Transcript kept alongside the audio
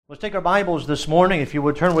Let's take our Bibles this morning. If you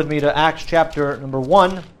would turn with me to Acts chapter number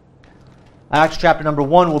 1. Acts chapter number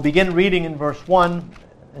 1. We'll begin reading in verse 1,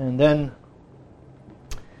 and then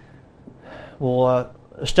we'll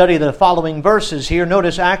study the following verses here.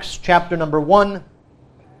 Notice Acts chapter number 1.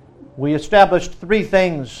 We established three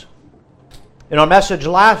things in our message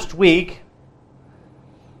last week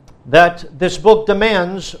that this book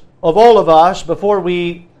demands of all of us before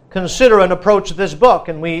we consider and approach this book.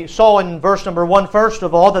 And we saw in verse number 1, first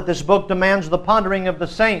of all, that this book demands the pondering of the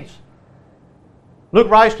saints. Luke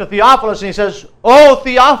writes to Theophilus and he says, "O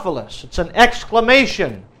Theophilus." It's an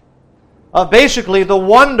exclamation of basically the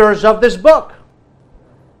wonders of this book.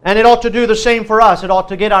 And it ought to do the same for us. It ought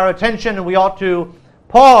to get our attention, and we ought to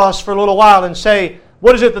pause for a little while and say,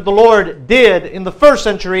 what is it that the Lord did in the first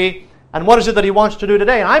century, and what is it that He wants to do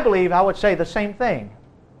today? And I believe I would say the same thing.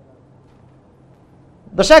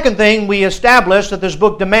 The second thing we established that this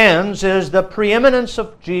book demands is the preeminence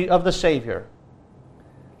of the Savior.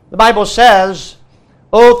 The Bible says,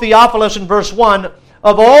 "O Theophilus," in verse 1,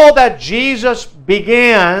 "of all that Jesus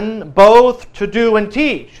began both to do and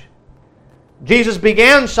teach." Jesus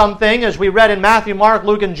began something, as we read in Matthew, Mark,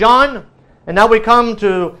 Luke, and John, and now we come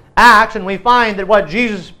to Acts and we find that what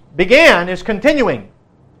Jesus began is continuing.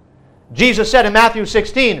 Jesus said in Matthew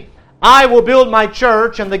 16, "I will build my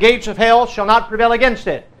church, and the gates of hell shall not prevail against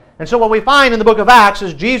it." And so what we find in the book of Acts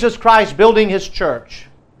is Jesus Christ building His church.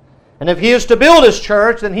 And if He is to build His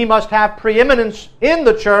church, then He must have preeminence in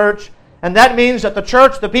the church, and that means that the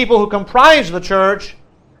church, the people who comprise the church,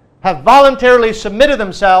 have voluntarily submitted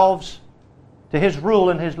themselves to His rule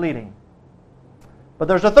and His leading. But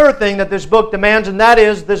there's a third thing that this book demands, and that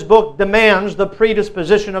is this book demands the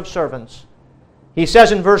predisposition of servants. He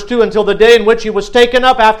says in verse 2, "Until the day in which He was taken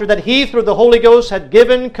up, after that He, through the Holy Ghost, had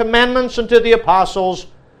given commandments unto the apostles,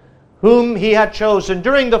 whom He had chosen."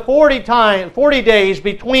 During the 40 days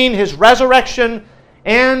between His resurrection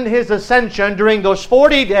and His ascension, during those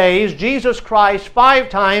 40 days, Jesus Christ 5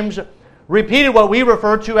 times repeated what we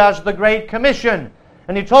refer to as the Great Commission.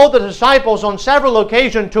 And He told the disciples on several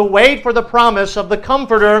occasions to wait for the promise of the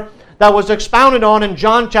Comforter that was expounded on in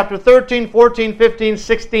John chapter 13, 14, 15,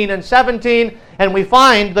 16, and 17. And we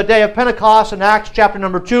find the day of Pentecost in Acts chapter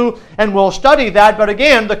number 2, and we'll study that. But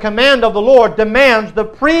again, the command of the Lord demands the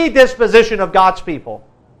predisposition of God's people.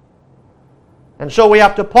 And so we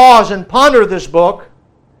have to pause and ponder this book,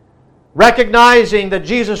 recognizing that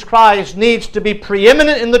Jesus Christ needs to be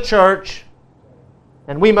preeminent in the church,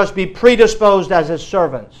 and we must be predisposed as His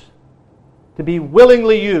servants to be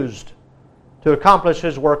willingly used to accomplish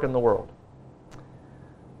His work in the world.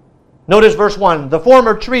 Notice verse 1. "The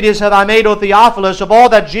former treatise have I made, O Theophilus, of all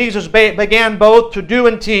that Jesus began both to do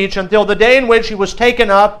and teach, until the day in which He was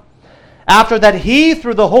taken up, after that He,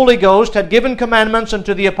 through the Holy Ghost, had given commandments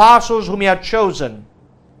unto the apostles whom He had chosen,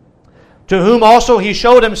 to whom also He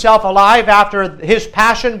showed Himself alive after His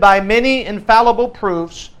passion by many infallible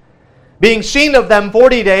proofs, being seen of them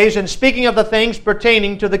 40 days, and speaking of the things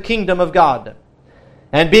pertaining to the kingdom of God.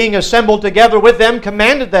 And being assembled together with them,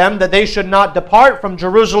 commanded them that they should not depart from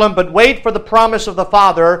Jerusalem, but wait for the promise of the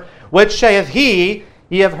Father, which saith He,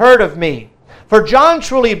 Ye have heard of me. For John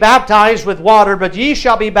truly baptized with water, but ye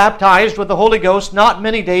shall be baptized with the Holy Ghost not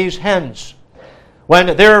many days hence. When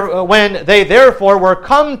they therefore were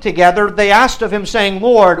come together, they asked of Him, saying,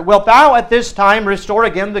 Lord, wilt Thou at this time restore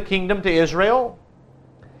again the kingdom to Israel?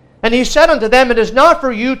 And He said unto them, It is not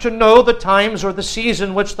for you to know the times or the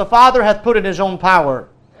season which the Father hath put in His own power.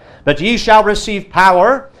 But ye shall receive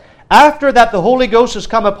power, after that the Holy Ghost is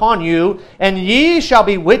come upon you, and ye shall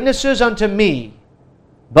be witnesses unto me,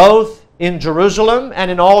 both in Jerusalem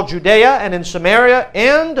and in all Judea and in Samaria,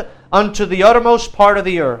 and unto the uttermost part of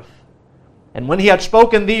the earth. And when He had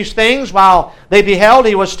spoken these things, while they beheld,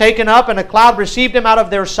 He was taken up, and a cloud received Him out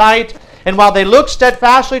of their sight. And while they looked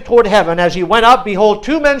steadfastly toward heaven, as He went up, behold,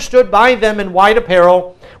 2 men stood by them in white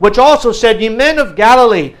apparel, which also said, Ye men of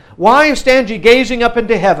Galilee, why stand ye gazing up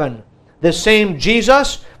into heaven? This same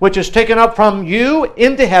Jesus, which is taken up from you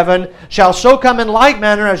into heaven, shall so come in like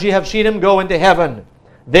manner as ye have seen Him go into heaven.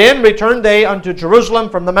 Then returned they unto Jerusalem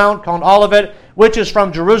from the mount called Olivet, which is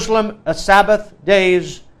from Jerusalem a Sabbath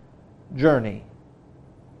day's journey."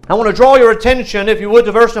 I want to draw your attention, if you would,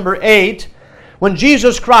 to verse number 8. When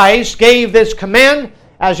Jesus Christ gave this command,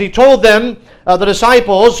 as He told them, the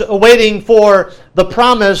disciples, waiting for the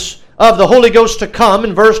promise of the Holy Ghost to come,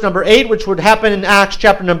 in verse number 8, which would happen in Acts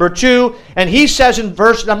chapter number 2, and He says in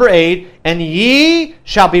verse number 8, "And ye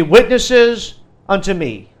shall be witnesses unto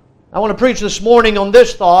me." I want to preach this morning on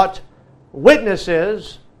this thought,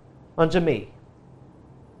 witnesses unto me.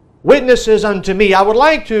 Witnesses unto me. I would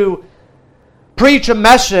like to preach a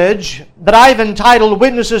message that I've entitled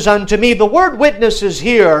Witnesses Unto Me. The word witnesses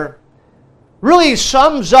here really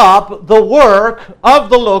sums up the work of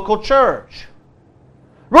the local church.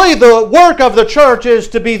 Really, the work of the church is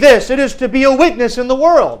to be this. It is to be a witness in the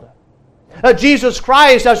world. Jesus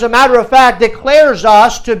Christ, as a matter of fact, declares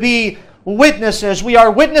us to be witnesses. We are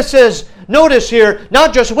witnesses, notice here,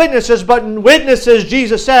 not just witnesses, but witnesses,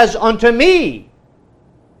 Jesus says, unto me.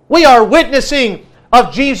 We are witnessing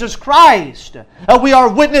of Jesus Christ. We are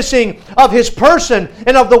witnessing of His person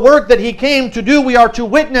and of the work that He came to do. We are to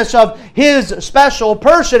witness of His special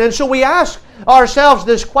person. And so we ask ourselves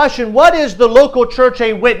this question: what is the local church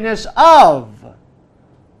a witness of?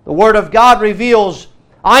 The Word of God reveals,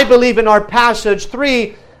 I believe, in our passage,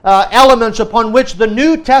 three elements upon which the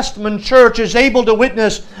New Testament church is able to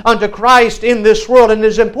witness unto Christ in this world. And it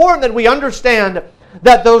is important that we understand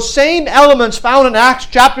that those same elements found in Acts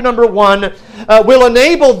chapter number 1 will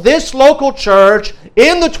enable this local church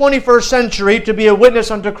in the 21st century to be a witness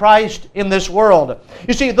unto Christ in this world.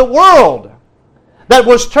 You see, the world that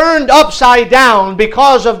was turned upside down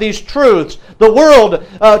because of these truths, the world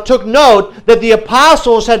took note that the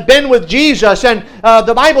apostles had been with Jesus, and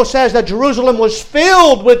the Bible says that Jerusalem was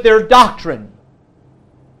filled with their doctrine.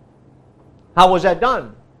 How was that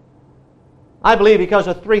done? I believe because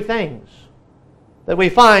of three things that we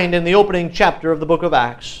find in the opening chapter of the book of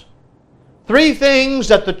Acts. Three things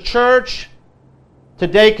that the church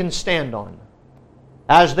today can stand on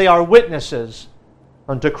as they are witnesses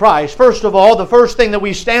unto Christ. First of all, the first thing that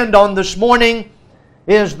we stand on this morning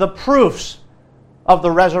is the proofs of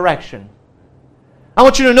the resurrection. I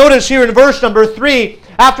want you to notice here in verse number 3,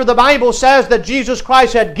 after the Bible says that Jesus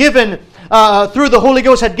Christ had given, through the Holy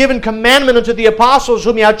Ghost, had given commandment unto the apostles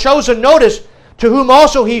whom He had chosen, notice, to whom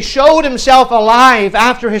also He showed Himself alive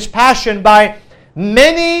after His passion by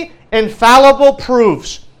many infallible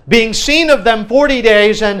proofs, being seen of them 40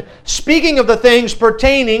 days, and speaking of the things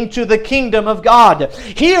pertaining to the kingdom of God.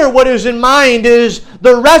 Here what is in mind is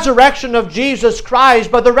the resurrection of Jesus Christ,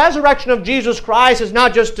 but the resurrection of Jesus Christ is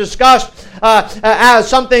not just discussed as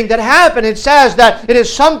something that happened. It says that it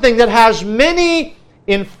is something that has many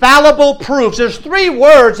infallible proofs. There's three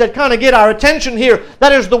words that kind of get our attention here.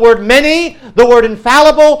 That is the word many, the word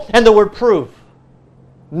infallible, and the word proof.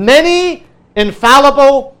 Many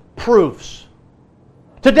infallible proofs.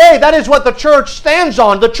 Today, that is what the church stands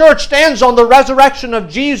on. The church stands on the resurrection of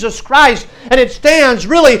Jesus Christ, and it stands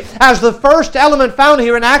really as the first element found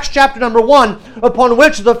here in Acts chapter number 1, upon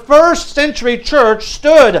which the first century church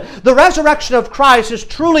stood. The resurrection of Christ is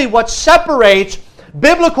truly what separates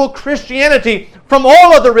biblical Christianity from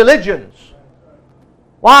all other religions.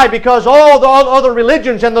 Why? Because all the other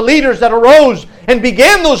religions and the leaders that arose and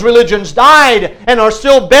began those religions died and are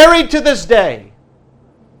still buried to this day.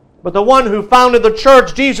 But the one who founded the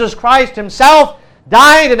church, Jesus Christ Himself,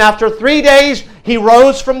 died, and after 3 days He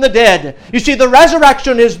rose from the dead. You see, the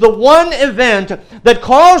resurrection is the one event that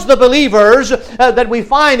caused the believers that we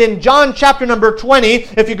find in John chapter number 20.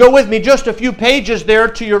 If you go with me just a few pages there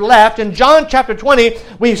to your left, in John chapter 20,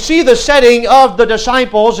 we see the setting of the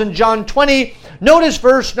disciples in John 20. Notice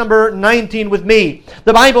verse number 19 with me.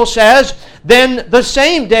 The Bible says, "Then the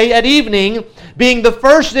same day at evening, being the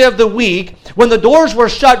first day of the week, when the doors were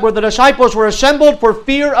shut where the disciples were assembled for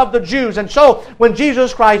fear of the Jews." And so, when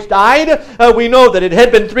Jesus Christ died, we know that it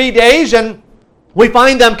had been 3 days, and we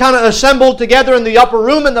find them kind of assembled together in the upper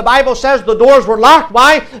room, and the Bible says the doors were locked.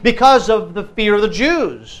 Why? Because of the fear of the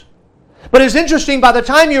Jews. But it's interesting, by the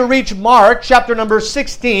time you reach Mark chapter number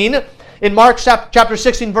 16, in Mark chapter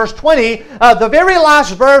 16 verse 20, the very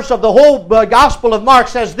last verse of the whole Gospel of Mark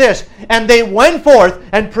says this: "And they went forth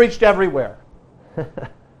and preached everywhere."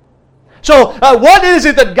 So what is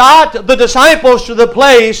it that got the disciples to the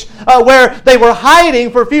place where they were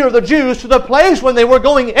hiding for fear of the Jews, to the place when they were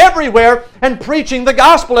going everywhere and preaching the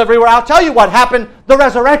gospel everywhere? I'll tell you what happened. The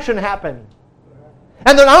resurrection happened.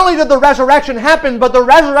 And then not only did the resurrection happen, but the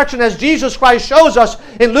resurrection, as Jesus Christ shows us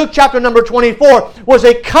in Luke chapter number 24, was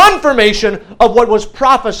a confirmation of what was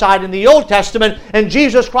prophesied in the Old Testament. And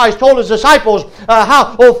Jesus Christ told His disciples,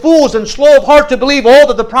 "How, O fools and slow of heart to believe all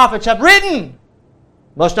that the prophets have written!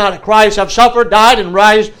 Must not Christ have suffered, died, and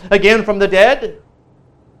rise again from the dead?"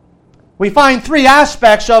 We find three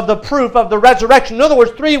aspects of the proof of the resurrection. In other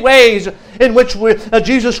words, three ways in which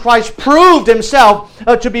Jesus Christ proved Himself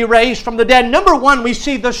to be raised from the dead. Number one, we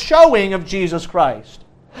see the showing of Jesus Christ.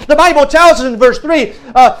 The Bible tells us in verse 3,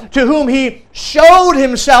 "To whom He showed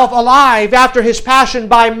himself alive after his passion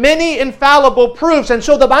by many infallible proofs. And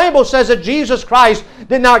so the Bible says that Jesus Christ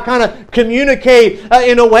did not kind of communicate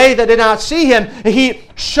in a way that did not see him. He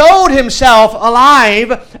showed himself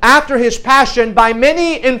alive after his passion by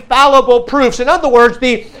many infallible proofs. In other words,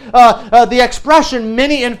 the expression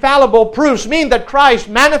many infallible proofs mean that Christ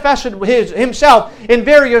manifested himself in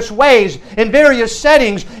various ways, in various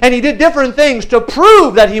settings, and he did different things to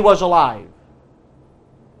prove that he was alive.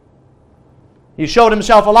 He showed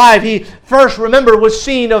himself alive. He first, remember, was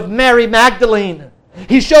seen of Mary Magdalene.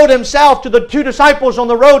 He showed himself to the 2 disciples on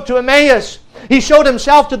the road to Emmaus. He showed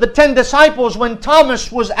himself to the 10 disciples when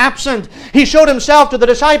Thomas was absent. He showed himself to the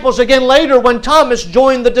disciples again later when Thomas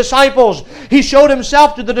joined the disciples. He showed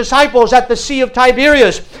himself to the disciples at the Sea of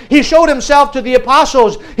Tiberias. He showed himself to the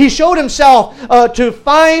apostles. He showed himself to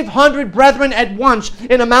 500 brethren at once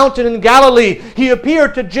in a mountain in Galilee. He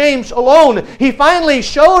appeared to James alone. He finally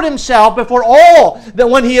showed himself before all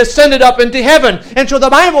when he ascended up into heaven. And so the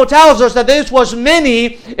Bible tells us that this was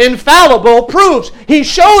many infallible proofs. He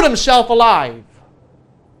showed himself alive.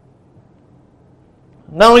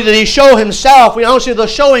 Not only did he show himself, we don't see the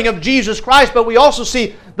showing of Jesus Christ, but we also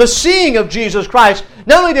see the seeing of Jesus Christ.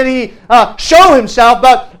 Not only did he show himself,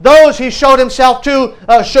 but those he showed himself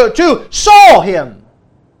to saw him.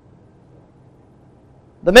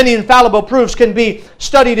 The many infallible proofs can be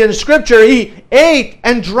studied in Scripture. He ate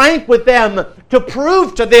and drank with them to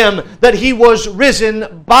prove to them that he was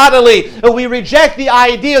risen bodily. We reject the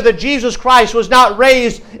idea that Jesus Christ was not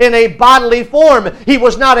raised in a bodily form. He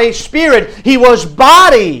was not a spirit. He was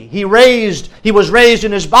body. He was raised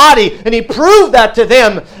in his body, and he proved that to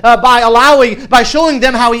them by showing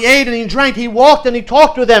them how he ate and he drank. He walked and he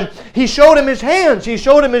talked with them. He showed him his hands. He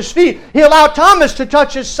showed him his feet. He allowed Thomas to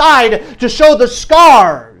touch his side to show the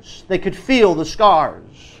scars. They could feel the scars.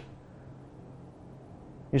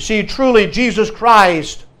 You see, truly, Jesus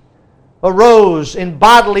Christ arose in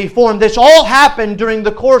bodily form. This all happened during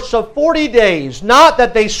the course of 40 days. Not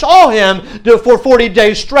that they saw him for 40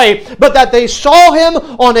 days straight, but that they saw him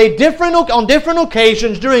on different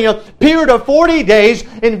occasions during a period of 40 days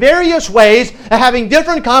in various ways, having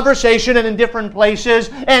different conversation and in different places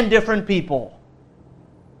and different people.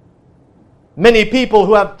 Many people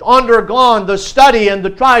who have undergone the study and to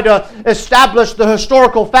try to establish the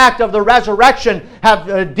historical fact of the resurrection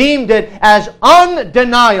have deemed it as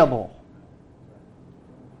undeniable.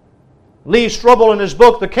 Lee Strobel, in his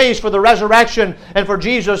book, The Case for the Resurrection and for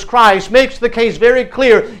Jesus Christ, makes the case very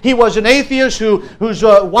clear. He was an atheist whose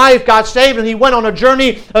wife got saved, and he went on a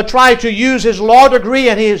journey to try to use his law degree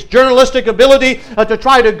and his journalistic ability to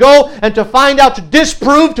try to go and to find out, to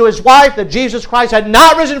disprove to his wife that Jesus Christ had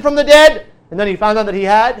not risen from the dead. And then he found out that he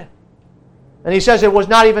had. And he says it was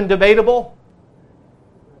not even debatable.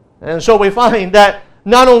 And so we find that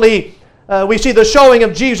not only we see the showing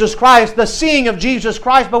of Jesus Christ, the seeing of Jesus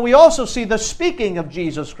Christ, but we also see the speaking of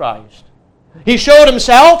Jesus Christ. He showed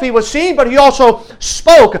himself, he was seen, but he also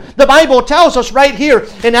spoke. The Bible tells us right here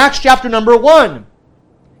in Acts chapter number 1.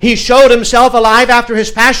 He showed himself alive after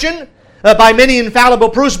his passion, by many infallible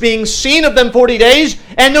proofs, being seen of them 40 days,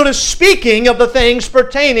 and notice speaking of the things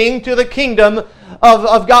pertaining to the kingdom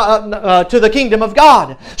of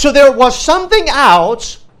God. So there was something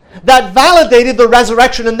else that validated the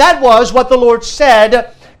resurrection, and that was what the Lord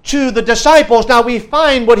said to the disciples. Now we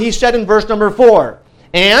find what he said in verse number 4.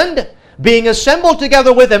 And being assembled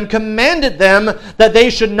together with them, commanded them that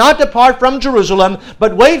they should not depart from Jerusalem,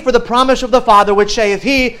 but wait for the promise of the Father, which saith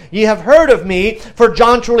he, Ye have heard of me, for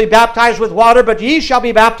John truly baptized with water, but ye shall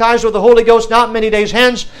be baptized with the Holy Ghost not many days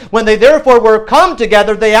hence. When they therefore were come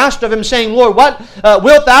together, they asked of him, saying, Lord, what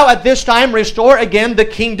wilt thou at this time restore again the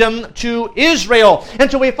kingdom to Israel?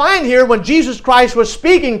 And so we find here, when Jesus Christ was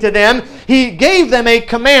speaking to them, he gave them a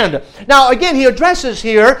command. Now again, he addresses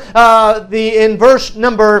here in verse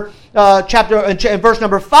number verse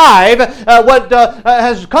number 5, what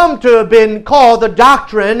has come to have been called the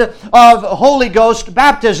doctrine of Holy Ghost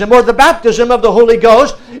baptism, or the baptism of the Holy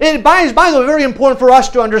Ghost. It is, by the way, very important for us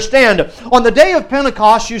to understand. On the day of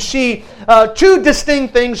Pentecost, you see two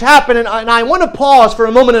distinct things happen, and I want to pause for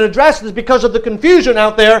a moment and address this because of the confusion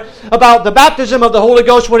out there about the baptism of the Holy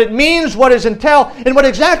Ghost, what it means, what is entailed, and what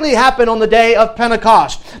exactly happened on the day of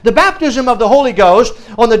Pentecost. The baptism of the Holy Ghost,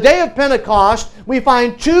 on the day of Pentecost, we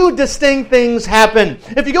find two distinct things happen.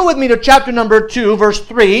 If you go with me to chapter number 2, verse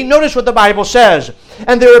 3, notice what the Bible says.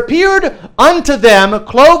 And there appeared unto them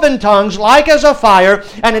cloven tongues like as a fire,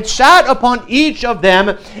 and it sat upon each of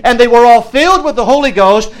them, and they were all filled with the Holy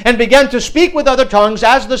Ghost, and began to speak with other tongues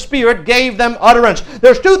as the Spirit gave them utterance.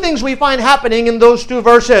 There's two things we find happening in those two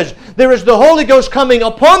verses. There is the Holy Ghost coming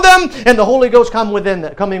upon them, and the Holy Ghost coming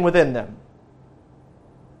within them.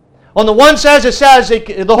 On the one it says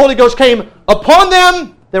the Holy Ghost came upon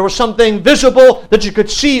them. There was something visible that you could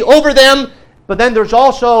see over them. But then there's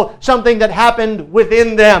also something that happened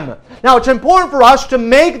within them. Now, it's important for us to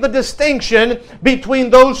make the distinction between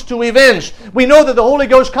those two events. We know that the Holy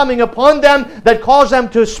Ghost coming upon them that caused them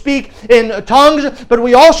to speak in tongues, but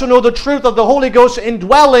we also know the truth of the Holy Ghost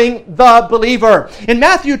indwelling the believer. In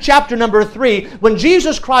Matthew chapter number 3, when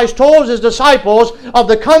Jesus Christ told his disciples of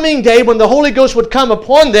the coming day when the Holy Ghost would come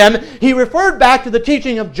upon them, he referred back to the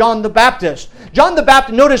teaching of John the Baptist. John the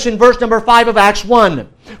Baptist, notice in verse number 5 of Acts 1.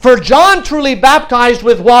 For John truly baptized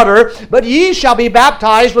with water, but ye shall be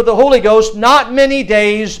baptized with the Holy Ghost not many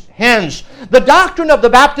days hence. The doctrine of the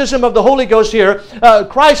baptism of the Holy Ghost here,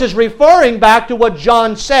 Christ is referring back to what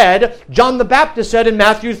John the Baptist said in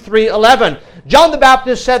Matthew 3:11. John the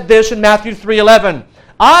Baptist said this in Matthew 3:11.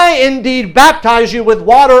 I indeed baptize you with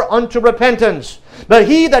water unto repentance. But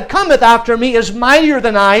he that cometh after me is mightier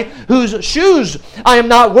than I, whose shoes I am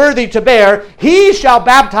not worthy to bear. He shall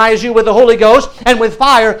baptize you with the Holy Ghost and with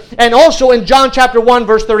fire. And also in John chapter 1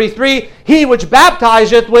 verse 33, he which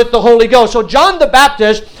baptizeth with the Holy Ghost. So John the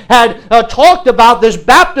Baptist had talked about this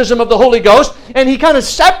baptism of the Holy Ghost, and he kind of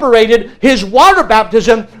separated his water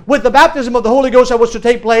baptism with the baptism of the Holy Ghost that was to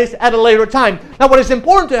take place at a later time. Now, what is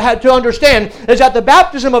important to understand is that the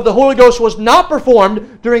baptism of the Holy Ghost was not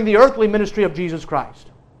performed during the earthly ministry of Jesus Christ.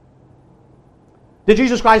 Did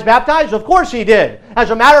Jesus Christ baptize? Of course he did. As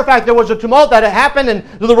a matter of fact, there was a tumult that had happened, and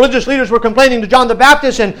the religious leaders were complaining to John the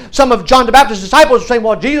Baptist, and some of John the Baptist's disciples were saying,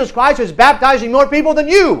 well, Jesus Christ is baptizing more people than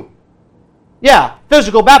you. Yeah,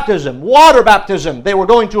 physical baptism, water baptism. They were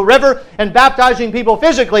going to a river and baptizing people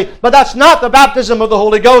physically, but that's not the baptism of the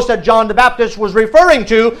Holy Ghost that John the Baptist was referring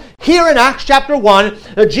to. Here in Acts chapter 1,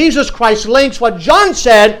 Jesus Christ links what John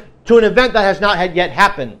said to an event that has not yet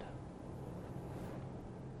happened.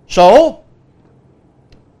 So,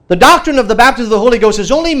 the doctrine of the baptism of the Holy Ghost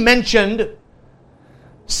is only mentioned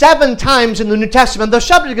 7 times in the New Testament. The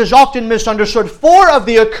subject is often misunderstood. 4 of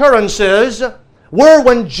the occurrences were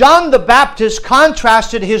when John the Baptist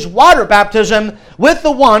contrasted his water baptism with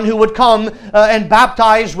the one who would come and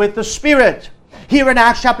baptize with the Spirit. Here in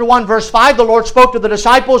Acts chapter 1 verse 5, the Lord spoke to the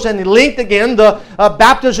disciples and he linked again the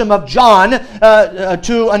baptism of John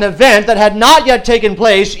to an event that had not yet taken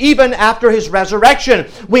place even after his resurrection.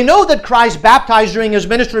 We know that Christ baptized during his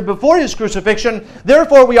ministry before his crucifixion.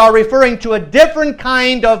 Therefore, we are referring to a different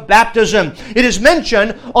kind of baptism. It is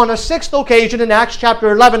mentioned on a 6th occasion in Acts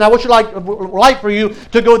chapter 11. I would like for you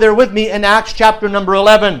to go there with me in Acts chapter number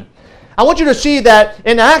 11. I want you to see that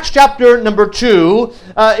in Acts chapter number 2,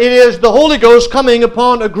 it is the Holy Ghost coming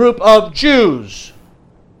upon a group of Jews.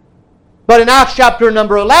 But in Acts chapter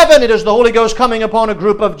number 11, it is the Holy Ghost coming upon a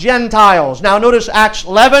group of Gentiles. Now notice Acts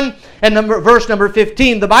 11 and verse number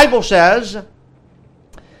 15. The Bible says,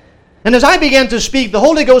 and as I began to speak, the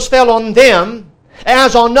Holy Ghost fell on them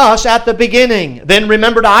as on us at the beginning. Then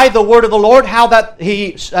remembered I the word of the Lord, how that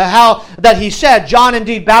he said, John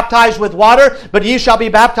indeed baptized with water, but ye shall be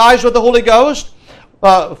baptized with the Holy Ghost.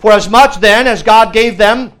 For as much then as God gave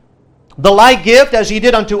them the like gift as he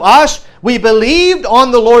did unto us, we believed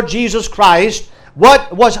on the Lord Jesus Christ.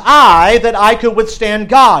 What was I that I could withstand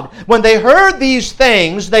God? When they heard these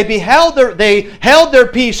things, they held their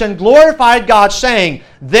peace and glorified God, saying,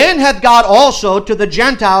 Then hath God also to the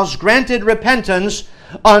Gentiles granted repentance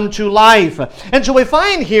unto life. And so we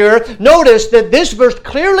find here, notice that this verse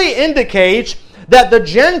clearly indicates that the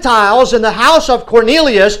Gentiles in the house of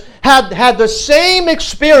Cornelius had the same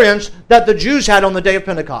experience that the Jews had on the day of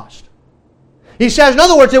Pentecost. He says, in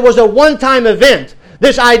other words, it was a one-time event.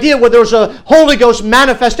 This idea where there was a Holy Ghost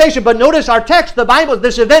manifestation. But notice our text, the Bible,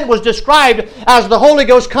 this event was described as the Holy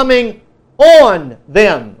Ghost coming on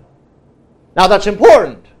them. Now that's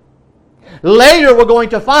important. Later we're going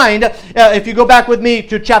to find, if you go back with me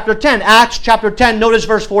to chapter 10, Acts chapter 10, notice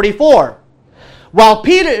verse 44. While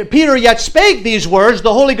Peter yet spake these words,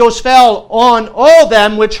 the Holy Ghost fell on all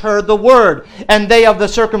them which heard the word. And they of the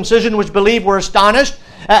circumcision which believed were astonished,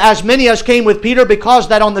 as many as came with Peter, because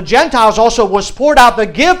that on the Gentiles also was poured out the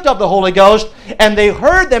gift of the Holy Ghost, and they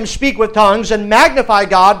heard them speak with tongues and magnify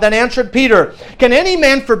God. Then answered Peter, Can any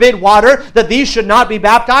man forbid water, that these should not be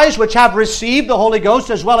baptized, which have received the Holy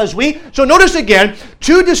Ghost as well as we? So notice again,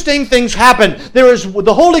 2 distinct things happen. There is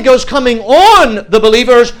the Holy Ghost coming on the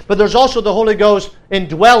believers, but there's also the Holy Ghost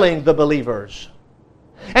indwelling the believers.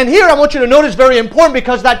 And here I want you to notice, very important,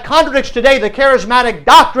 because that contradicts today the charismatic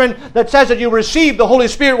doctrine that says that you receive the Holy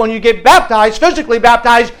Spirit when you get baptized, physically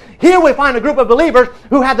baptized. Here we find a group of believers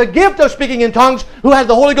who had the gift of speaking in tongues, who had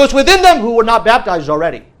the Holy Ghost within them, who were not baptized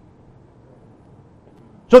already.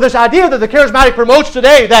 So this idea that the charismatic promotes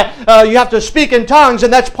today, that you have to speak in tongues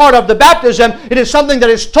and that's part of the baptism, it is something that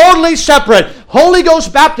is totally separate. Holy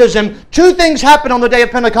Ghost baptism, two things happened on the day of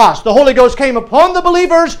Pentecost. The Holy Ghost came upon the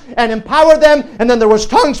believers and empowered them, and then there was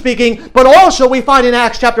tongue speaking. But also we find in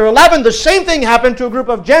Acts chapter 11, the same thing happened to a group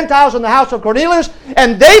of Gentiles in the house of Cornelius,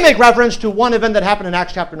 and they make reference to one event that happened in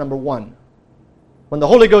Acts chapter number 1, when the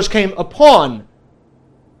Holy Ghost came upon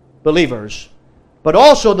believers. But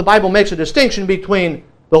also the Bible makes a distinction between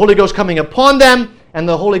the Holy Ghost coming upon them and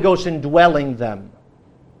the Holy Ghost indwelling them.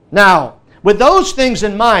 Now, with those things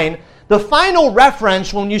in mind, the final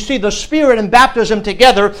reference when you see the Spirit and baptism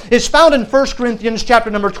together is found in 1 Corinthians chapter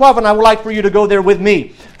number 12, and I would like for you to go there with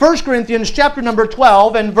me. 1 Corinthians chapter number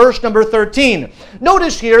 12 and verse number 13.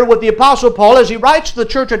 Notice here with the Apostle Paul as he writes to the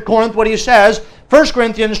church at Corinth what he says. 1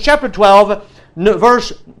 Corinthians chapter 12,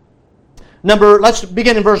 let's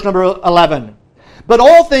begin in verse number 11. But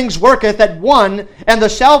all things worketh at one and the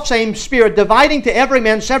selfsame Spirit, dividing to every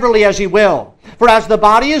man severally as he will. For as the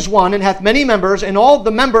body is one, and hath many members, and all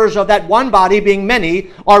the members of that one body, being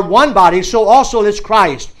many, are one body, so also is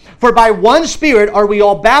Christ. For by one Spirit are we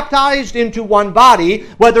all baptized into one body,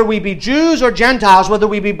 whether we be Jews or Gentiles, whether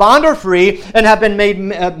we be bond or free, and have been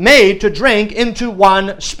made to drink into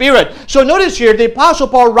one Spirit. So notice here, the Apostle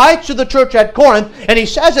Paul writes to the church at Corinth, and he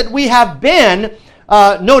says that we have been,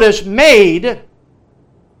 made...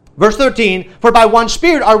 Verse 13, for by one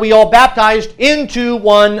Spirit are we all baptized into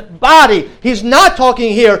one body. He's not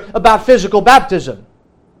talking here about physical baptism.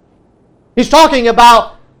 He's talking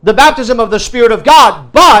about the baptism of the Spirit of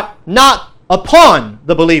God, but not upon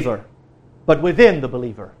the believer, but within the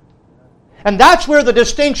believer. And that's where the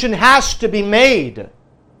distinction has to be made.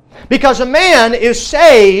 Because a man is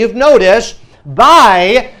saved, notice,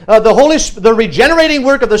 by the regenerating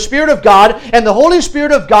work of the Spirit of God, and the Holy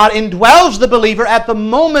Spirit of God indwells the believer at the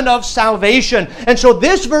moment of salvation. And so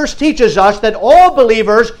this verse teaches us that all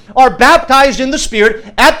believers are baptized in the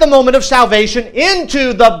Spirit at the moment of salvation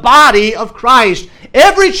into the body of Christ.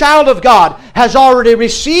 Every child of God has already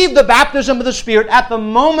received the baptism of the Spirit at the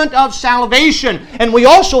moment of salvation. And we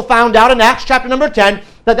also found out in Acts chapter number 10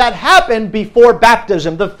 that happened before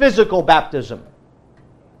baptism, the physical baptism.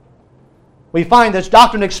 We find this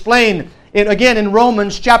doctrine explained again in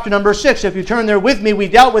Romans chapter number 6. If you turn there with me, we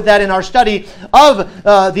dealt with that in our study of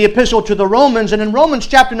the epistle to the Romans. And in Romans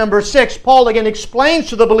chapter number 6, Paul again explains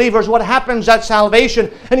to the believers what happens at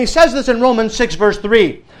salvation. And he says this in Romans 6 verse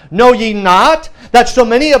 3. Know ye not that so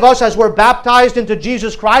many of us as were baptized into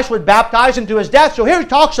Jesus Christ were baptized into His death? So here he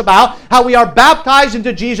talks about how we are baptized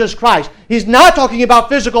into Jesus Christ. He's not talking about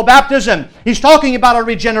physical baptism. He's talking about our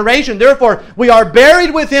regeneration. Therefore, we are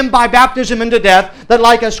buried with Him by baptism into death, that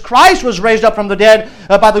like as Christ was raised up from the dead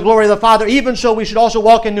by the glory of the Father, even so we should also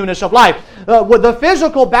walk in newness of life. With the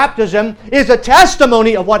physical baptism is a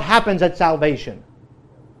testimony of what happens at salvation.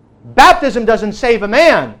 Baptism doesn't save a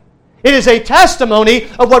man. It is a testimony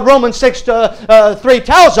of what Romans 6 3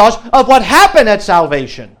 tells us of what happened at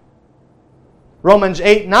salvation. Romans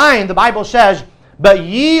 8:9, the Bible says, but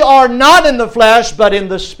ye are not in the flesh, but in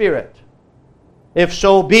the Spirit. If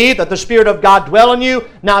so be that the Spirit of God dwell in you.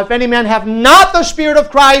 Now if any man have not the Spirit of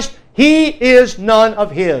Christ, he is none of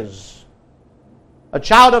His. A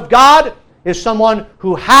child of God is someone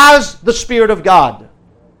who has the Spirit of God.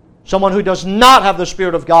 Someone who does not have the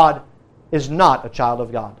Spirit of God is not a child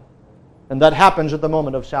of God. And that happens at the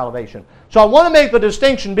moment of salvation. So I want to make the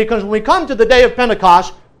distinction because when we come to the day of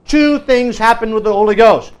Pentecost, two things happen with the Holy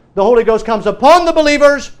Ghost. The Holy Ghost comes upon the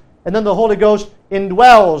believers, and then the Holy Ghost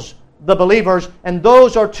indwells the believers. And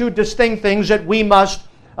those are two distinct things that we must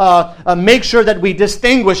make sure that we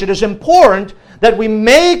distinguish. It is important that we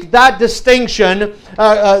make that distinction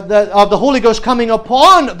of the Holy Ghost coming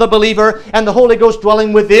upon the believer and the Holy Ghost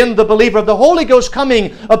dwelling within the believer. The Holy Ghost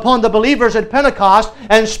coming upon the believers at Pentecost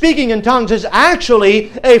and speaking in tongues is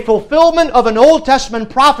actually a fulfillment of an Old Testament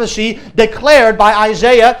prophecy declared by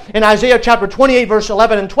Isaiah in Isaiah chapter 28 verse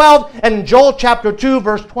 11 and 12 and Joel chapter 2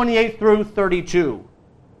 verse 28 through 32.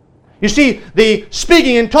 You see, the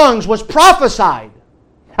speaking in tongues was prophesied.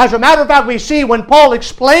 As a matter of fact, we see when Paul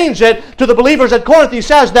explains it to the believers at Corinth, he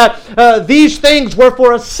says that these things were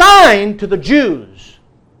for a sign to the Jews.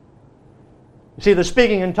 You see, the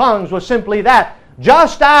speaking in tongues was simply that.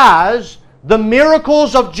 Just as the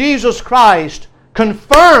miracles of Jesus Christ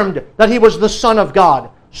confirmed that He was the Son of God,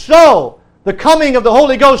 so the coming of the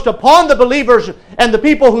Holy Ghost upon the believers and the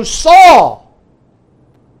people who saw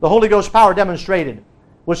the Holy Ghost power demonstrated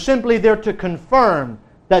was simply there to confirm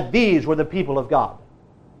that these were the people of God.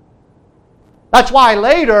 That's why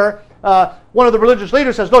later, one of the religious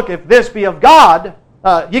leaders says, look, if this be of God,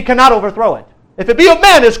 ye cannot overthrow it. If it be of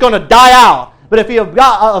men, it's going to die out. but if ye of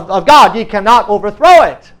God, ye cannot overthrow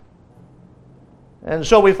it. And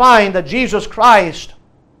so we find that Jesus Christ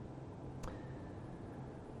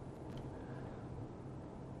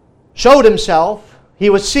showed Himself, He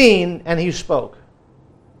was seen, and He spoke.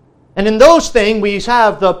 And in those things we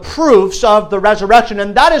have the proofs of the resurrection,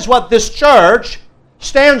 and that is what this church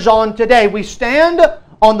stands on today. We stand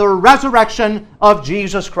on the resurrection of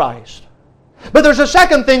Jesus Christ. But there's a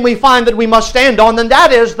second thing we find that we must stand on, and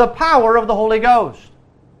that is the power of the Holy Ghost.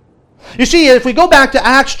 You see, if we go back to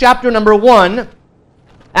Acts chapter number 1,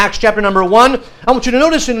 I want you to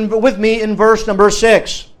notice with me in verse number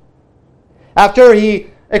 6. After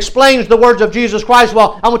he explains the words of Jesus Christ,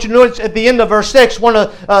 well, I want you to notice at the end of verse 6, one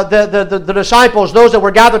of the disciples, those that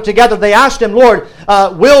were gathered together, they asked Him, Lord,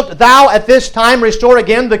 wilt Thou at this time restore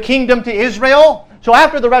again the kingdom to Israel? So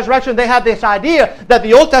after the resurrection, they had this idea that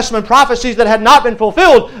the Old Testament prophecies that had not been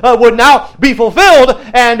fulfilled would now be fulfilled.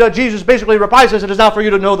 And Jesus basically replies, it is not for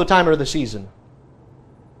you to know the time or the season.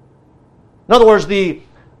 In other words, the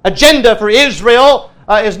agenda for Israel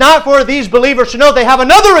is not for these believers to know. They have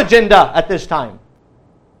another agenda at this time.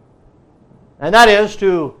 And that is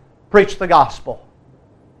to preach the gospel.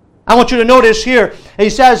 I want you to notice here, he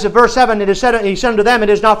says in verse 7, he said unto them, it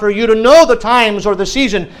is not for you to know the times or the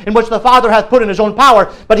season in which the Father hath put in His own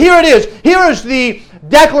power. But here it is. Here is the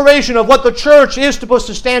declaration of what the church is supposed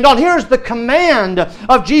to stand on. Here is the command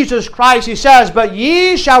of Jesus Christ. He says, but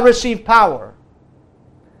ye shall receive power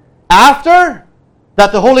after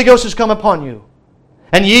that the Holy Ghost is come upon you.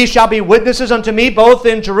 And ye shall be witnesses unto me both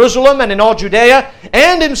in Jerusalem and in all Judea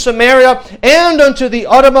and in Samaria and unto the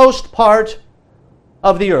uttermost part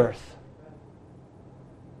of the earth.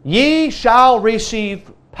 Ye shall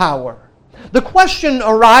receive power. The question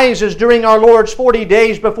arises during our Lord's 40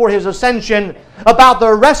 days before His ascension about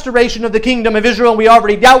the restoration of the kingdom of Israel. We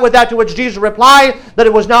already dealt with that, to which Jesus replied that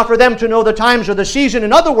it was not for them to know the times or the season.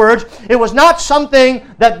 In other words, it was not something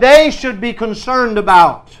that they should be concerned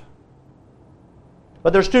about.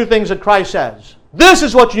 But there's two things that Christ says. This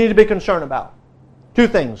is what you need to be concerned about. Two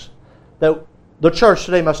things that the church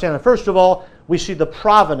today must stand on. First of all, we see the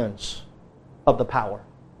provenance of the power.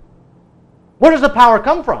 Where does the power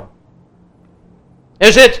come from?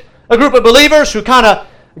 Is it a group of believers who kind of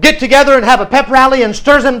get together and have a pep rally and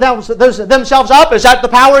stirs themselves up? Is that the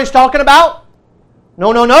power He's talking about?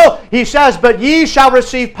 No. He says, but ye shall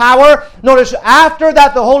receive power. Notice, after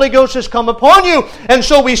that the Holy Ghost has come upon you. And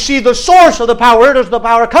so we see the source of the power. Where does the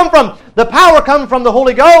power come from? The power comes from the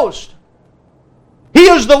Holy Ghost. He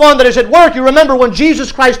is the one that is at work. You remember when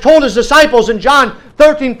Jesus Christ told His disciples in John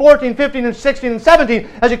 13, 14, 15, and 16, and 17,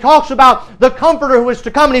 as He talks about the Comforter who is to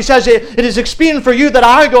come, and He says, it is expedient for you that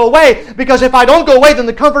I go away, because if I don't go away, then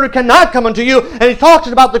the Comforter cannot come unto you. And He talks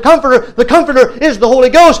about the Comforter. The Comforter is the Holy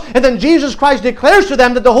Ghost. And then Jesus Christ declares to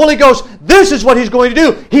them that the Holy Ghost, this is what He's going to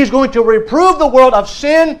do. He's going to reprove the world of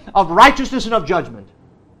sin, of righteousness, and of judgment.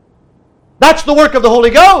 That's the work of the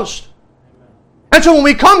Holy Ghost. And so when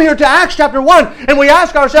we come here to Acts chapter 1 and we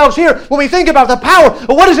ask ourselves here, when we think about the power,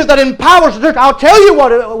 what is it that empowers the church? I'll tell you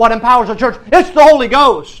what empowers the church. It's the Holy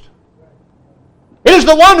Ghost. It is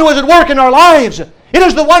the one who is at work in our lives. It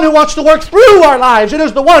is the one who wants to work through our lives. It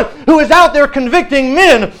is the one who is out there convicting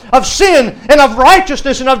men of sin and of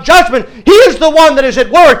righteousness and of judgment. He is the one that is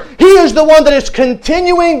at work. He is the one that is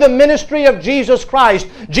continuing the ministry of Jesus Christ.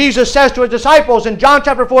 Jesus says to His disciples in John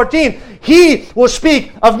chapter 14, He will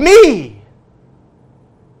speak of me.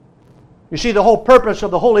 You see, the whole purpose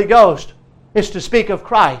of the Holy Ghost is to speak of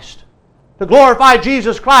Christ, to glorify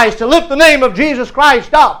Jesus Christ, to lift the name of Jesus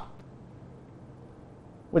Christ up.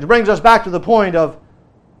 Which brings us back to the point of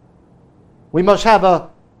we must have a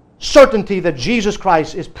certainty that Jesus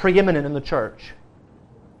Christ is preeminent in the church.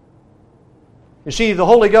 You see, the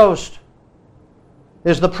Holy Ghost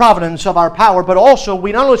is the providence of our power, but also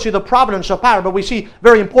we not only see the providence of power, but we see,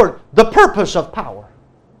 very important, the purpose of power.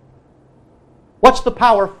 What's the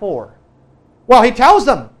power for? Well, He tells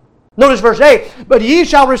them. Notice verse 8. But ye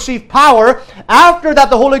shall receive power after that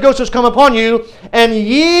the Holy Ghost has come upon you, and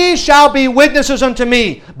ye shall be witnesses unto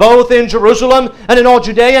me, both in Jerusalem and in all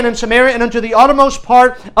Judea and in Samaria and unto the uttermost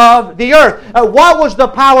part of the earth. What was the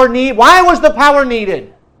power need? Why was the power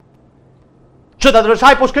needed? So that the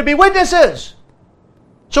disciples could be witnesses.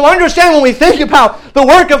 So understand, when we think about the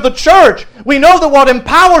work of the church, we know that what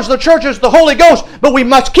empowers the church is the Holy Ghost, but we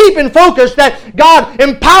must keep in focus that God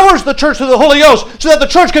empowers the church through the Holy Ghost so that the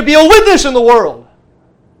church could be a witness in the world.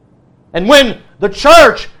 And when the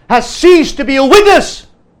church has ceased to be a witness,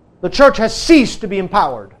 the church has ceased to be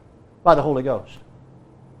empowered by the Holy Ghost.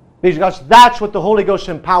 Because that's what the Holy Ghost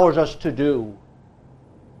empowers us to do.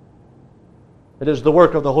 It is the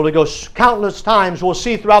work of the Holy Ghost. Countless times we'll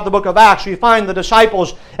see throughout the book of Acts, you find the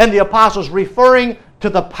disciples and the apostles referring to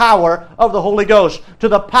the power of the Holy Ghost, to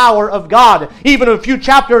the power of God. Even a few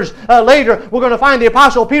chapters later, we're going to find the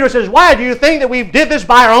Apostle Peter says, why, do you think that we did this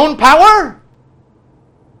by our own power?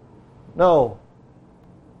 No.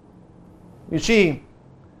 You see,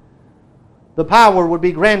 the power would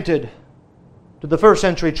be granted to the first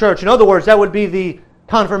century church. In other words, that would be the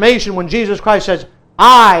confirmation when Jesus Christ says,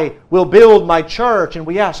 I will build my church. And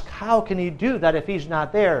we ask, how can He do that if He's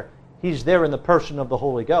not there? He's there in the person of the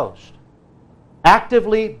Holy Ghost,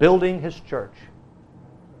 actively building His church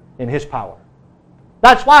in His power.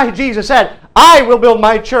 That's why Jesus said, I will build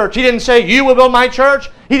my church. He didn't say, you will build my church.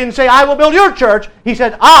 He didn't say, I will build your church. He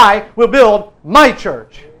said, I will build my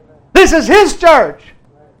church. This is His church.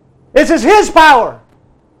 This is His power.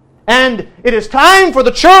 And it is time for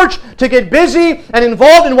the church to get busy and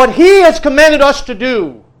involved in what He has commanded us to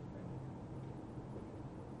do.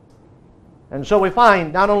 And so we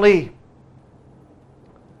find not only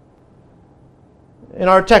in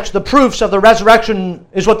our text, the proofs of the resurrection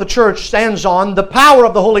is what the church stands on. The power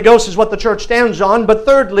of the Holy Ghost is what the church stands on. But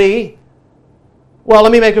thirdly, well,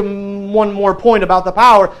 let me make one more point about the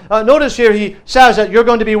power. Notice here he says that you're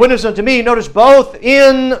going to be witnesses unto me. Notice both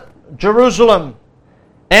in Jerusalem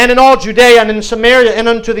and in all Judea and in Samaria and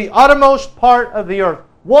unto the uttermost part of the earth.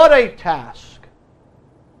 What a task.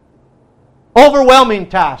 Overwhelming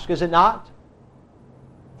task, is it not?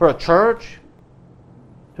 For a church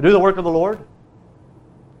to do the work of the Lord.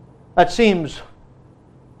 That seems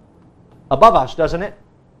above us, doesn't it?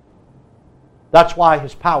 That's why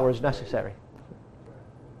His power is necessary.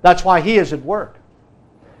 That's why He is at work.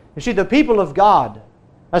 You see, the people of God,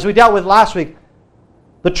 as we dealt with last week,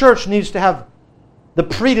 the church needs to have the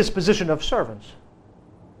predisposition of servants.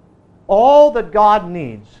 All that God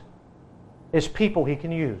needs is people He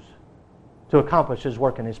can use to accomplish His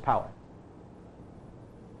work and His power.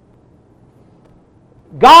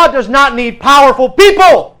 God does not need powerful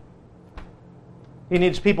people. He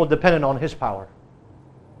needs people dependent on His power.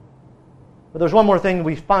 But there's one more thing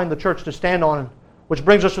we find the church to stand on, which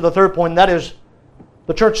brings us to the third point, and that is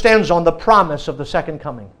the church stands on the promise of the second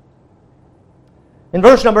coming. In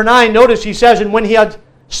verse number 9, notice he says, and when He had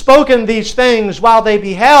spoken these things while they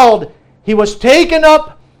beheld, He was taken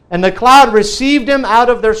up, and the cloud received Him out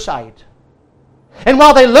of their sight. And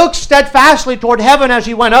while they looked steadfastly toward heaven as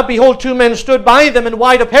He went up, behold, two men stood by them in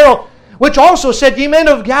white apparel, which also said, Ye men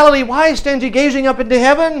of Galilee, why stand ye gazing up into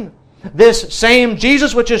heaven? This same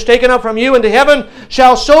Jesus which is taken up from you into heaven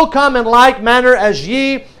shall so come in like manner as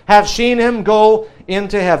ye have seen Him go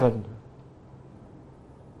into heaven.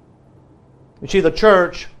 You see, the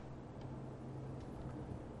church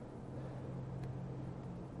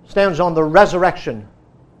stands on the resurrection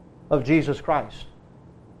of Jesus Christ,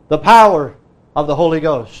 the power of the Holy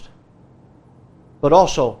Ghost, but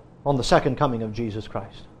also on the second coming of Jesus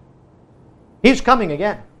Christ. He's coming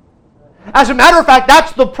again. As a matter of fact,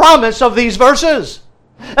 that's the promise of these verses.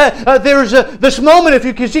 There's this moment, if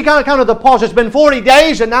you can see kind of the pause, it's been 40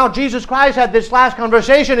 days and now Jesus Christ had this last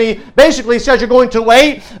conversation. He basically says you're going to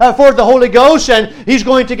wait for the Holy Ghost and He's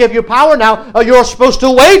going to give you power. Now, you're supposed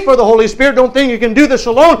to wait for the Holy Spirit. Don't think you can do this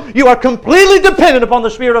alone. You are completely dependent upon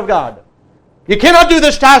the Spirit of God. You cannot do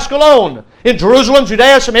this task alone. In Jerusalem,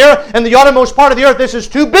 Judea, Samaria, and the uttermost part of the earth, this is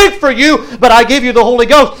too big for you, but I give you the Holy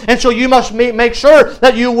Ghost. And so you must make sure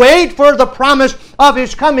that you wait for the promise of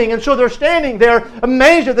His coming. And so they're standing there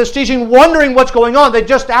amazed at this teaching, wondering what's going on. They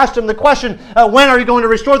just asked Him the question, when are you going to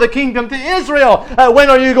restore the kingdom to Israel? When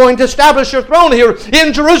are you going to establish your throne here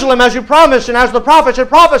in Jerusalem as you promised and as the prophets had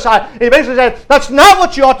prophesied? He basically said, that's not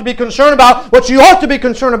what you ought to be concerned about. What you ought to be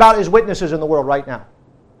concerned about is witnesses in the world right now.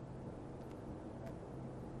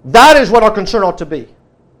 That is what our concern ought to be.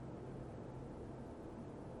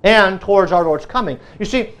 And towards our Lord's coming. You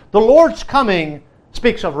see, the Lord's coming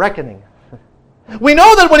speaks of reckoning. We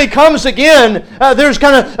know that when He comes again, there's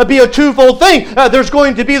going to be a twofold thing. There's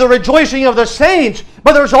going to be the rejoicing of the saints,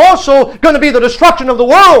 but there's also going to be the destruction of the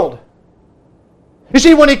world. You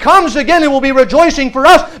see, when He comes again, it will be rejoicing for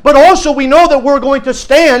us, but also we know that we're going to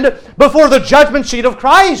stand before the judgment seat of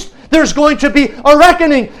Christ. There's going to be a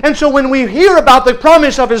reckoning. And so when we hear about the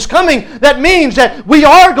promise of His coming, that means that we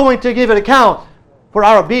are going to give an account for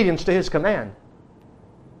our obedience to His command.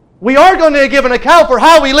 We are going to give an account for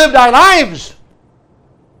how we lived our lives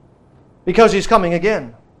because He's coming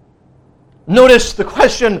again. Notice the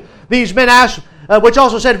question these men asked, which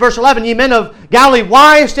also said, verse 11, Ye men of Galilee,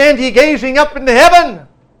 why stand ye gazing up into heaven?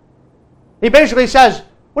 He basically says,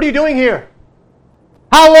 what are you doing here?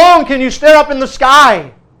 How long can you stare up in the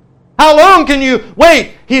sky? How long can you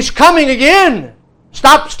wait? He's coming again.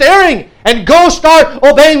 Stop staring and go start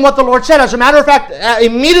obeying what the Lord said. As a matter of fact,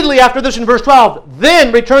 immediately after this in verse 12,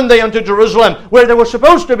 then return they unto Jerusalem, where they were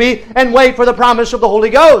supposed to be, and wait for the promise of the Holy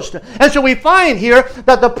Ghost. And so we find here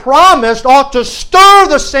that the promise ought to stir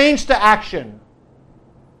the saints to action.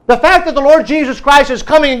 The fact that the Lord Jesus Christ is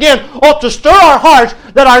coming again ought to stir our hearts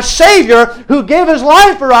that our Savior, who gave His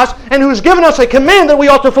life for us and who's given us a command that we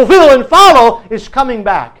ought to fulfill and follow, is coming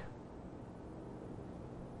back.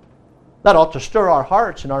 That ought to stir our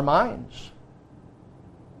hearts and our minds.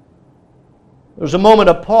 There's a moment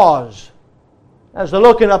of pause as they're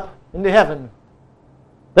looking up into heaven.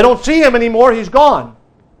 They don't see Him anymore. He's gone.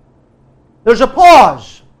 There's a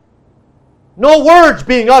pause. No words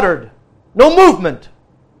being uttered. No movement.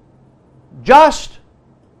 Just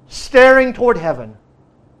staring toward heaven.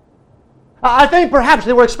 I think perhaps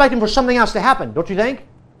they were expecting for something else to happen. Don't you think?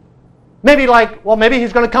 Maybe maybe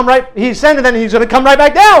He's going to come right... He ascended and then He's going to come right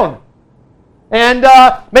back down. And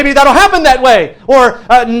maybe that'll happen that way. Or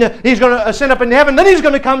He's going to ascend up into heaven, then He's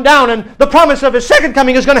going to come down, and the promise of His second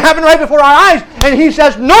coming is going to happen right before our eyes. And He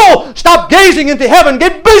says, no, stop gazing into heaven.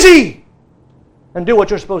 Get busy and do what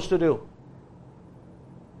you're supposed to do.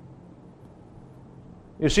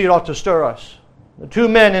 You see, it ought to stir us. The two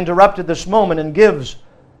men interrupted this moment and gives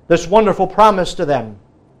this wonderful promise to them.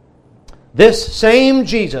 This same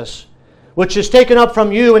Jesus, which is taken up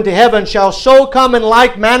from you into heaven, shall so come in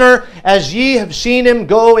like manner as ye have seen Him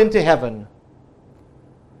go into heaven.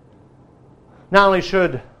 Not only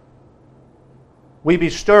should we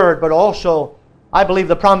be stirred, but also, I believe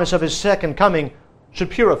the promise of His second coming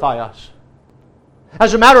should purify us.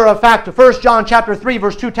 As a matter of fact, 1 John chapter 3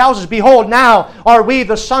 verse 2 tells us, behold, now are we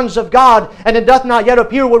the sons of God, and it doth not yet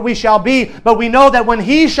appear what we shall be, but we know that when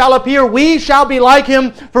He shall appear, we shall be like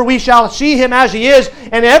Him, for we shall see Him as He is.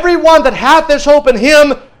 And every one that hath this hope in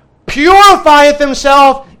Him purifieth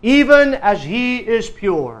himself, even as He is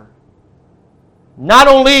pure. Not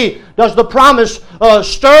only does the promise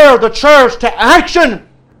stir the church to action,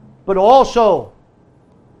 but also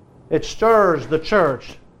it stirs the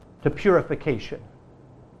church to purification.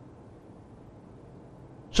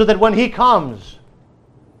 So that when He comes,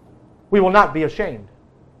 we will not be ashamed.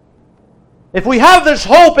 If we have this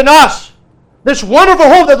hope in us, this wonderful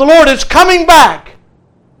hope that the Lord is coming back,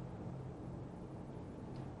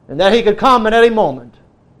 and that He could come at any moment,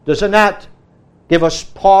 doesn't that give us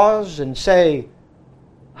pause and say,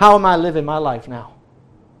 how am I living my life now?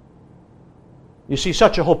 You see,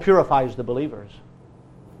 such a hope purifies the believers.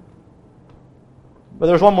 But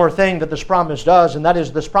there's one more thing that this promise does, and that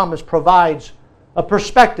is this promise provides a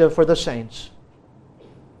perspective for the saints.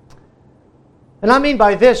 And I mean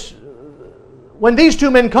by this, when these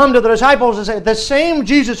two men come to the disciples and say, the same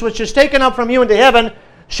Jesus which is taken up from you into heaven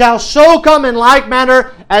shall so come in like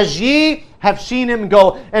manner as ye have seen Him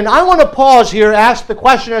go. And I want to pause here, ask the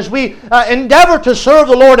question, as we endeavor to serve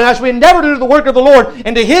the Lord, and as we endeavor to do the work of the Lord,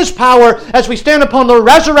 and to His power, as we stand upon the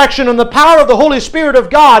resurrection and the power of the Holy Spirit of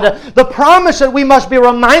God, the promise that we must be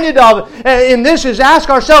reminded of in this is ask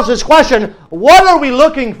ourselves this question, what are we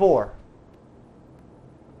looking for?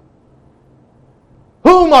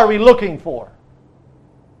 Whom are we looking for?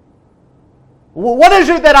 What is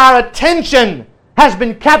it that our attention has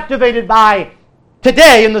been captivated by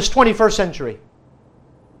today in this 21st century?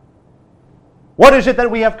 What is it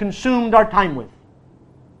that we have consumed our time with?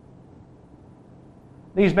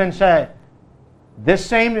 These men say,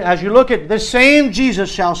 as you look at this same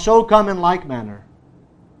Jesus shall so come in like manner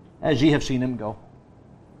as ye have seen Him go.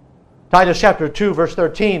 Titus chapter 2 verse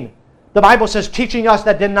 13. The Bible says, teaching us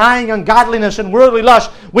that denying ungodliness and worldly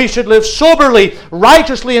lust, we should live soberly,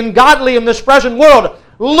 righteously, and godly in this present world,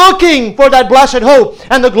 looking for that blessed hope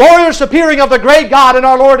and the glorious appearing of the great God and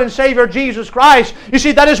our Lord and Savior Jesus Christ. You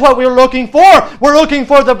see, that is what we're looking for. We're looking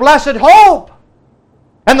for the blessed hope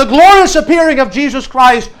and the glorious appearing of Jesus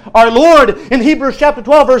Christ our Lord. In Hebrews chapter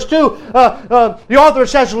 12 verse 2, the author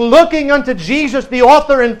says, looking unto Jesus, the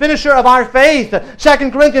author and finisher of our faith.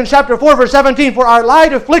 2 Corinthians chapter 4 verse 17, for our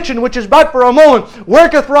light affliction, which is but for a moment,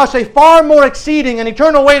 worketh for us a far more exceeding and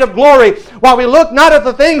eternal weight of glory, while we look not at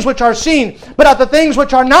the things which are seen, but at the things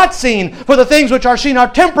which are not seen. For the things which are seen are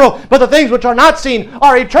temporal, but the things which are not seen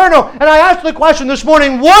are eternal. And I asked the question this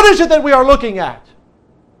morning, what is it that we are looking at?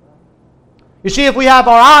 You see, if we have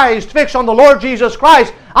our eyes fixed on the Lord Jesus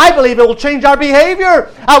Christ, I believe it will change our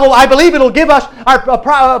behavior. I believe it will give us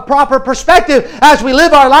a proper perspective as we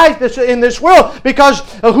live our life in this world, because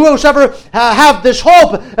whosoever have this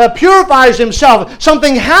hope purifies himself.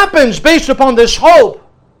 Something happens based upon this hope.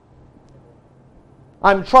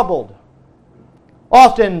 I'm troubled.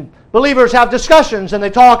 Often believers have discussions and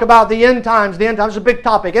they talk about the end times. The end times is a big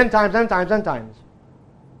topic. End times, end times, end times.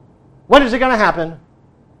 When is it going to happen?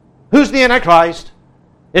 Who's the Antichrist?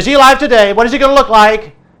 Is he alive today? What is he going to look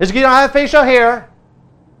like? Is he going to have facial hair?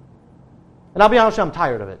 And I'll be honest with you, I'm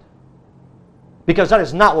tired of it. Because that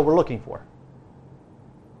is not what we're looking for.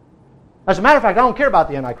 As a matter of fact, I don't care about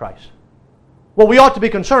the Antichrist. What we ought to be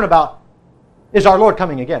concerned about is our Lord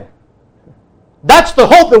coming again. That's the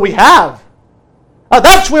hope that we have.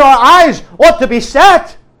 That's where our eyes ought to be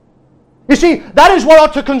set. You see, that is what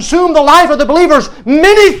ought to consume the life of the believers.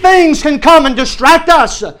 Many things can come and distract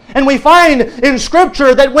us. And we find in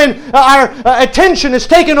Scripture that when our attention is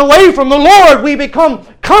taken away from the Lord, we become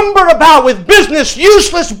cumbered about with business,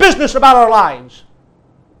 useless business about our lives.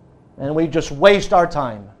 And we just waste our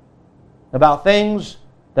time about things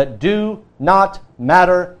that do not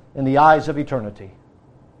matter in the eyes of eternity.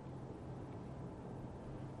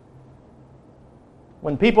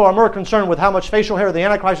 When people are more concerned with how much facial hair the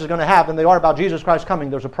Antichrist is going to have than they are about Jesus Christ coming,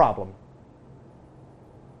 there's a problem.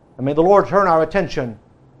 And may the Lord turn our attention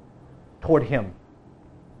toward Him.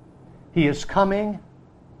 He is coming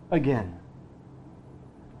again.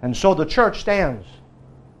 And so the church stands.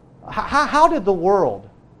 How did the world,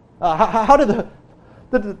 how did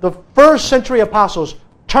the first century apostles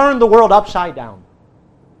turn the world upside down?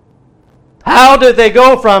 How did they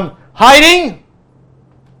go from hiding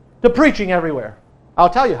to preaching everywhere? I'll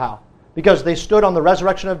tell you how. Because they stood on the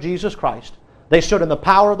resurrection of Jesus Christ. They stood in the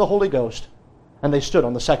power of the Holy Ghost. And they stood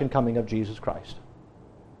on the second coming of Jesus Christ.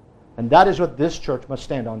 And that is what this church must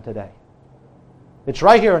stand on today. It's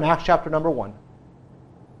right here in Acts chapter number 1.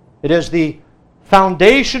 It is the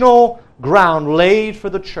foundational ground laid for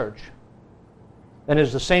the church. And it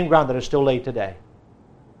is the same ground that is still laid today.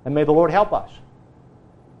 And may the Lord help us.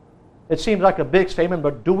 It seems like a big statement,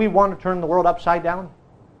 but do we want to turn the world upside down?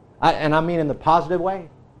 And I mean in the positive way.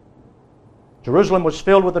 Jerusalem was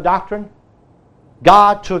filled with the doctrine.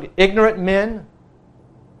 God took ignorant men,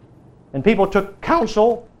 and people took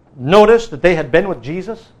counsel, noticed that they had been with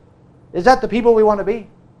Jesus. Is that the people we want to be?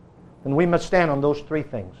 Then we must stand on those three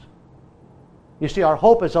things. You see, our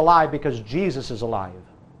hope is alive because Jesus is alive.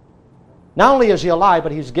 Not only is He alive,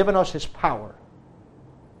 but He's given us His power.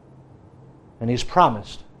 And He's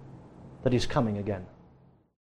promised that He's coming again.